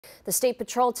The State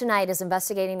Patrol tonight is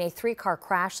investigating a three-car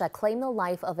crash that claimed the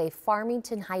life of a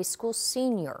Farmington High School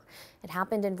senior. It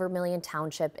happened in Vermilion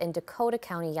Township in Dakota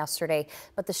County yesterday,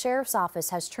 but the Sheriff's Office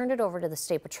has turned it over to the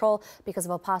State Patrol because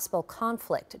of a possible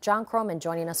conflict. John Croman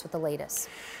joining us with the latest.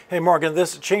 Hey Morgan,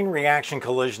 this chain reaction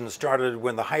collision started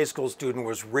when the high school student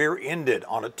was rear-ended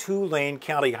on a two-lane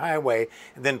county highway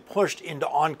and then pushed into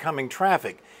oncoming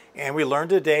traffic. And we learned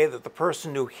today that the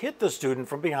person who hit the student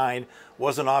from behind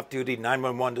was an off-duty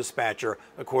 911 dispatcher,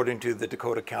 according to the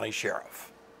Dakota County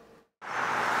Sheriff.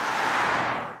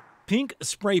 Pink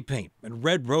spray paint and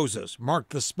red roses marked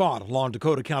the spot along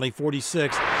Dakota County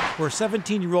 46 where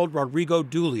 17-year-old Rodrigo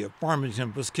Dooley of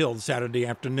Farmington was killed Saturday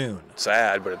afternoon.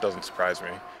 Sad, but it doesn't surprise me.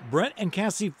 Brett and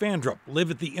Cassie Fandrup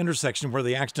live at the intersection where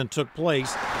the accident took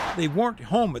place. They weren't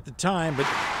home at the time, but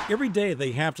every day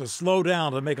they have to slow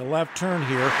down to make a left turn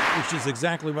here, which is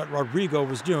exactly what Rodrigo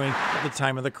was doing at the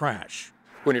time of the crash.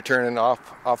 When you're turning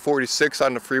off 46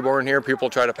 on the freeboard here, people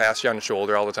try to pass you on the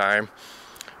shoulder all the time.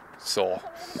 So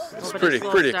it's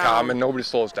pretty common. Nobody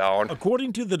slows down.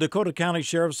 According to the Dakota County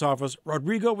Sheriff's Office,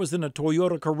 Rodrigo was in a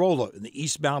Toyota Corolla in the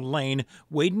eastbound lane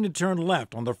waiting to turn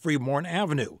left on the Freeborn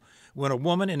Avenue when a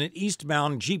woman in an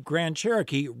eastbound Jeep Grand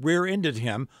Cherokee rear-ended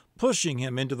him, pushing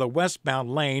him into the westbound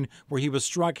lane where he was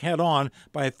struck head-on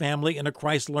by a family in a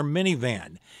Chrysler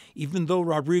minivan. Even though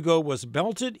Rodrigo was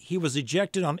belted, he was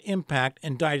ejected on impact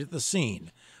and died at the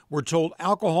scene. We're told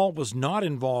alcohol was not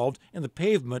involved and the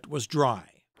pavement was dry.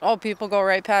 Oh, people go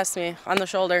right past me on the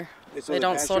shoulder. They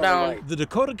don't slow down. The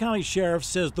Dakota County Sheriff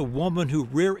says the woman who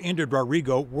rear-ended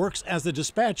Rodrigo works as a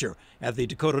dispatcher at the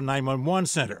Dakota 911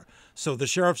 Center. So the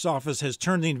Sheriff's Office has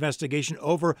turned the investigation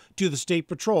over to the State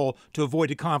Patrol to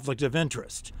avoid a conflict of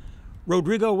interest.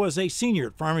 Rodrigo was a senior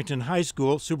at Farmington High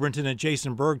School. Superintendent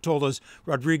Jason Berg told us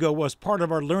Rodrigo was part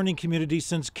of our learning community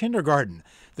since kindergarten.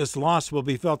 This loss will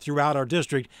be felt throughout our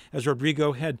district as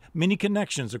Rodrigo had many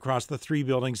connections across the three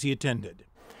buildings he attended.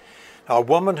 A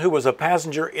woman who was a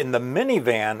passenger in the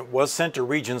minivan was sent to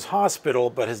Regions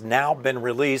Hospital but has now been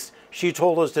released. She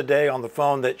told us today on the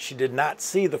phone that she did not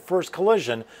see the first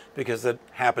collision because it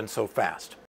happened so fast.